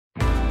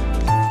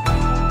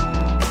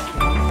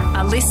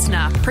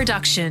listener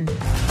production.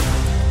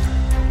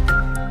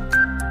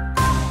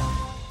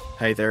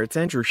 Hey there, it's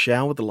Andrew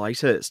Shaw with the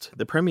latest.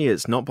 The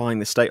Premier's not buying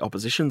the state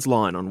opposition's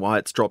line on why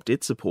it's dropped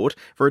its support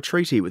for a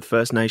treaty with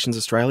First Nations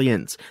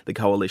Australians. The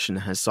coalition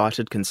has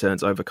cited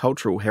concerns over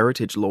cultural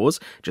heritage laws.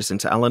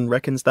 Jacinta Allan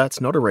reckons that's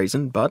not a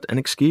reason, but an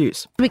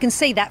excuse. We can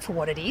see that for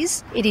what it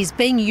is. It is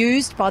being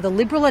used by the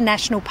Liberal and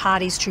National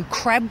parties to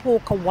crab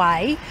walk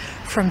away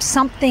from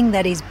something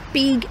that is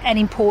big and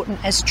important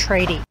as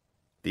treaty.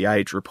 The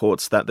Age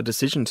reports that the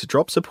decision to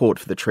drop support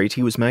for the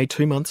treaty was made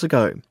 2 months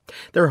ago.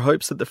 There are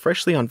hopes that the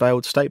freshly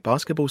unveiled State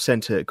Basketball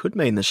Centre could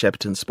mean the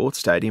Shepparton Sports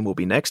Stadium will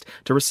be next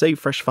to receive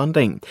fresh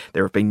funding.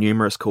 There have been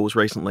numerous calls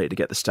recently to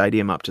get the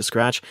stadium up to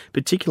scratch,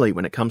 particularly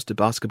when it comes to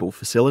basketball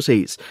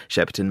facilities.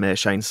 Shepparton Mayor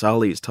Shane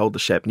Sarley has told the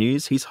Shep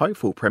News he's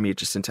hopeful Premier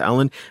Jacinta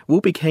Allan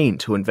will be keen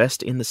to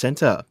invest in the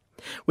centre.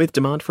 With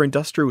demand for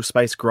industrial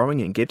space growing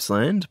in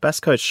Gippsland, Bass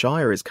Coast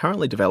Shire is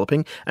currently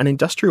developing an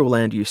industrial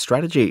land use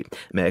strategy.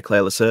 Mayor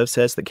Claire Leserve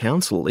says the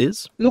council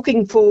is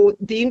looking for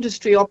the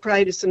industry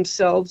operators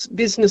themselves,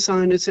 business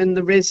owners and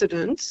the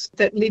residents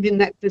that live in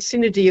that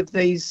vicinity of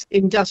these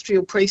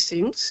industrial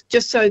precincts,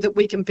 just so that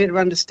we can better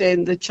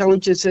understand the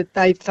challenges that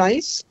they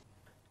face.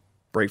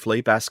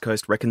 Briefly, Bass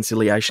Coast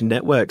Reconciliation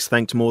Networks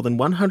thanked more than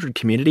 100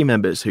 community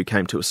members who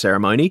came to a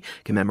ceremony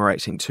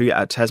commemorating two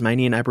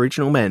Tasmanian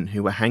Aboriginal men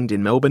who were hanged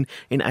in Melbourne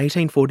in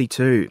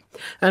 1842.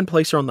 And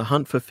police are on the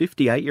hunt for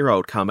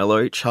 58-year-old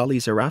Carmelo Charlie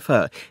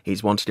Zarafa.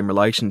 He's wanted in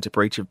relation to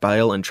breach of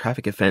bail and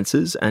traffic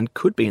offences and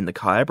could be in the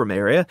Kyabram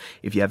area.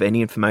 If you have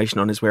any information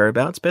on his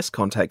whereabouts, best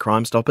contact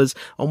Crime Stoppers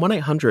on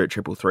 1800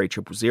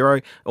 333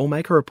 000 or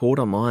make a report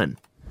online.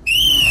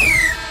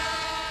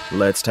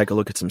 Let's take a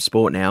look at some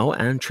sport now,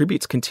 and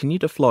tributes continue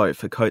to flow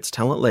for Coates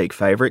Talent League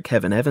favourite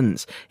Kevin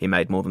Evans. He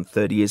made more than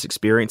 30 years'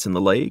 experience in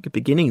the league,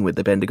 beginning with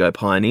the Bendigo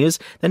Pioneers,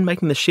 then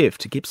making the shift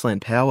to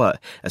Gippsland Power.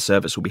 A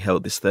service will be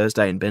held this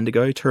Thursday in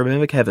Bendigo to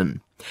remember Kevin.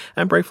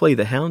 And briefly,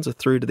 the Hounds are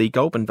through to the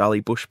Goulburn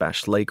Valley Bush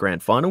Bash League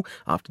Grand Final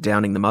after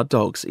downing the Mud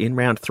Dogs in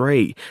round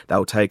 3.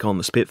 They'll take on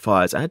the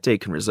Spitfires at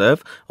Deakin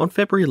Reserve on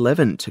February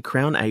 11 to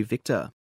crown a victor.